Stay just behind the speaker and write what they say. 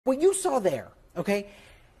What you saw there, okay,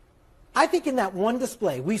 I think in that one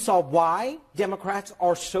display, we saw why Democrats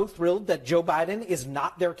are so thrilled that Joe Biden is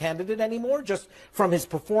not their candidate anymore, just from his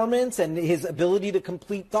performance and his ability to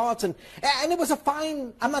complete thoughts. And it was a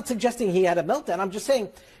fine, I'm not suggesting he had a meltdown. I'm just saying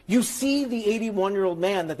you see the 81-year-old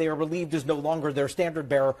man that they are relieved is no longer their standard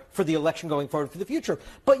bearer for the election going forward for the future.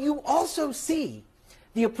 But you also see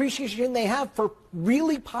the appreciation they have for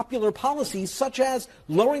really popular policies, such as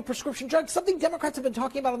lowering prescription drugs, something Democrats have been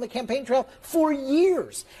talking about on the campaign trail for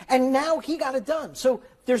years. And now he got it done. So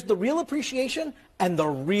there's the real appreciation and the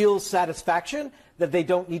real satisfaction that they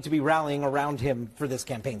don't need to be rallying around him for this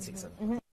campaign season.